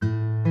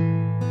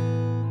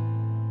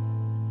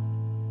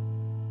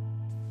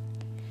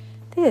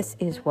This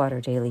is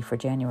Water Daily for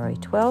January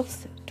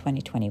 12th,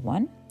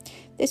 2021.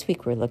 This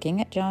week we're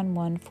looking at John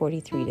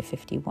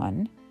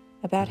 1:43-51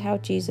 about how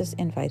Jesus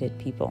invited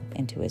people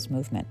into his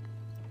movement.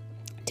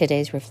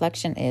 Today's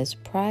reflection is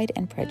Pride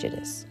and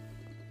Prejudice.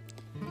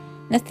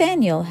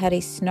 Nathanael had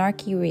a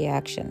snarky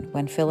reaction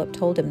when Philip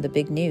told him the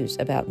big news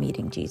about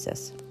meeting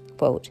Jesus.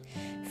 Quote,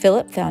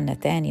 Philip found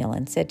Nathanael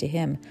and said to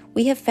him,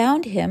 "We have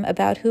found him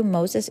about whom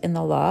Moses in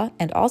the law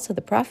and also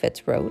the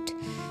prophets wrote,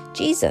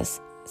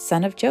 Jesus,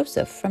 son of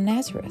Joseph from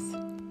Nazareth."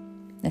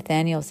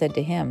 Nathanael said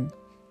to him,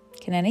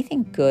 "Can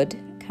anything good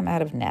come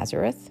out of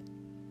Nazareth?"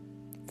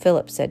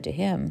 Philip said to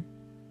him,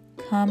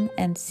 "Come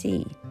and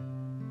see."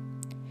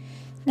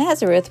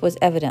 Nazareth was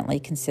evidently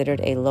considered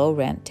a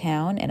low-rent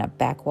town in a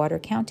backwater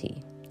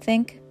county.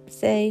 Think,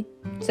 say,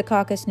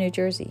 Secaucus, New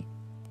Jersey.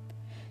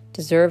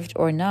 Deserved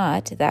or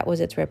not, that was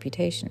its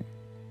reputation.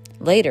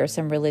 Later,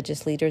 some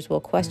religious leaders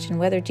will question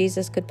whether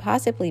Jesus could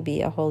possibly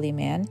be a holy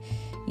man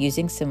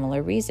using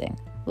similar reasoning.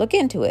 Look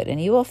into it,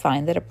 and you will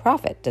find that a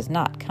prophet does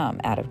not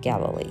come out of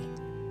Galilee.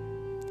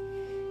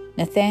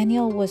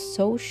 Nathanael was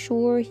so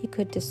sure he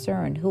could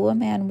discern who a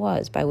man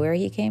was by where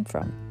he came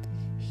from.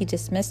 He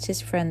dismissed his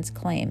friend's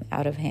claim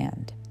out of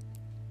hand.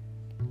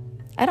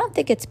 I don't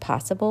think it's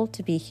possible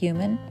to be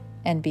human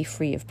and be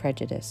free of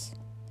prejudice.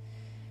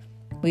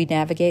 We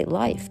navigate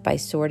life by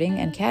sorting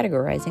and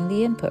categorizing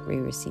the input we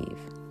receive.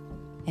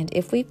 And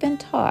if we've been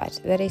taught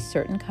that a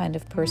certain kind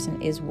of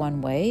person is one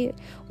way,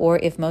 or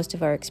if most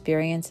of our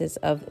experiences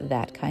of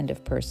that kind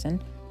of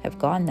person have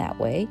gone that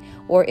way,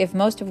 or if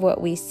most of what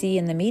we see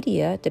in the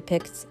media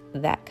depicts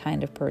that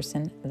kind of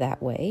person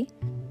that way,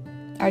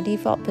 our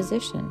default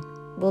position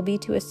will be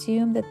to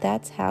assume that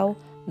that's how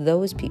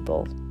those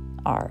people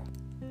are.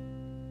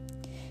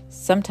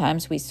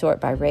 Sometimes we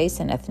sort by race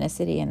and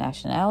ethnicity and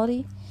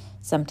nationality,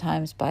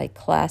 sometimes by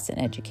class and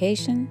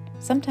education,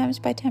 sometimes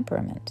by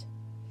temperament.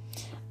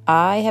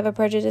 I have a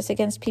prejudice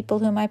against people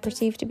whom I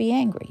perceive to be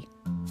angry.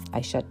 I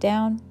shut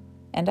down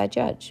and I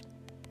judge.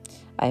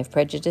 I have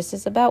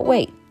prejudices about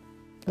weight,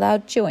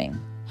 loud chewing,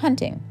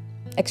 hunting,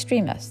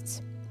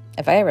 extremists.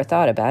 If I ever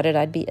thought about it,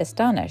 I'd be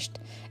astonished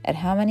at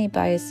how many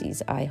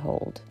biases I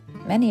hold,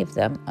 many of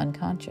them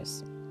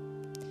unconscious.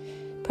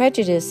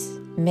 Prejudice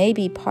may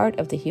be part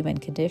of the human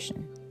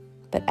condition,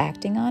 but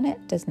acting on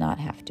it does not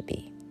have to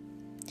be.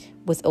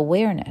 With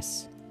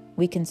awareness,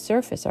 we can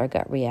surface our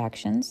gut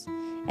reactions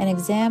and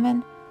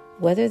examine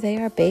whether they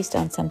are based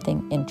on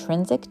something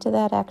intrinsic to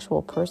that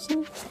actual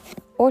person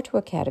or to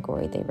a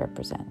category they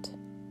represent.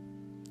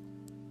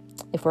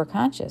 If we're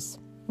conscious,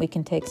 we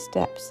can take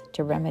steps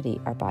to remedy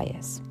our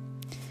bias.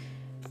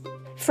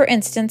 For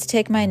instance,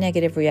 take my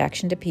negative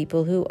reaction to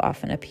people who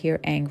often appear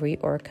angry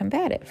or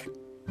combative.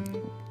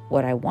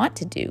 What I want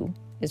to do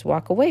is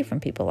walk away from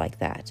people like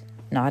that,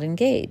 not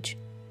engage.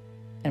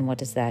 And what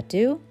does that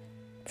do?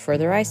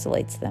 Further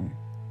isolates them.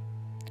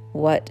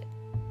 What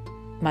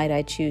might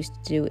I choose to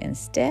do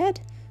instead?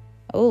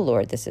 Oh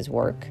Lord, this is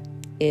work.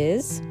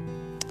 Is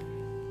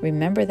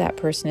remember that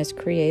person is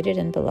created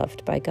and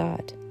beloved by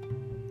God.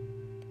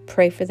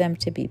 Pray for them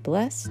to be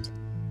blessed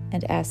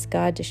and ask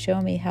God to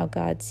show me how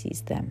God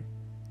sees them.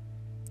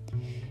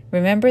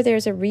 Remember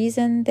there's a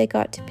reason they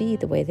got to be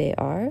the way they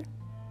are,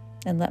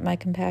 and let my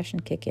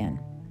compassion kick in.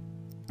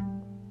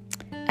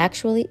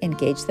 Actually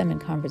engage them in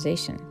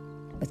conversation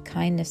with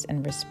kindness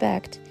and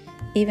respect,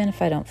 even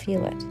if I don't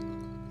feel it.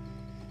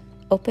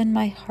 Open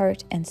my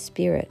heart and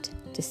spirit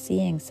to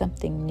seeing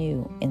something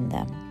new in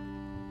them.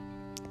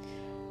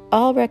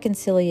 All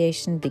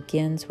reconciliation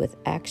begins with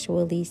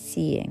actually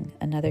seeing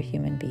another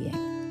human being.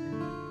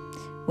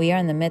 We are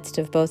in the midst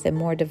of both a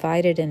more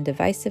divided and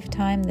divisive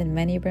time than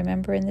many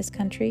remember in this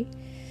country,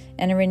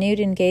 and a renewed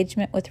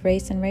engagement with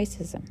race and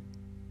racism.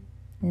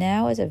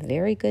 Now is a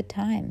very good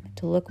time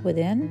to look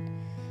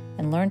within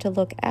and learn to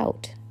look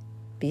out,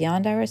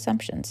 beyond our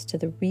assumptions, to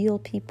the real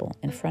people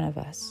in front of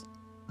us.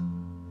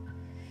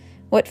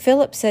 What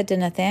Philip said to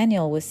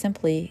Nathanael was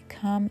simply,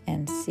 "Come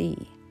and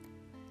see."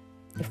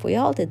 If we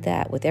all did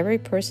that with every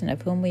person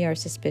of whom we are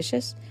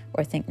suspicious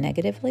or think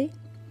negatively,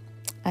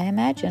 I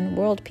imagine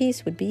world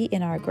peace would be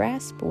in our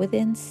grasp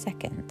within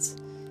seconds.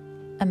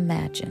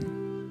 Imagine.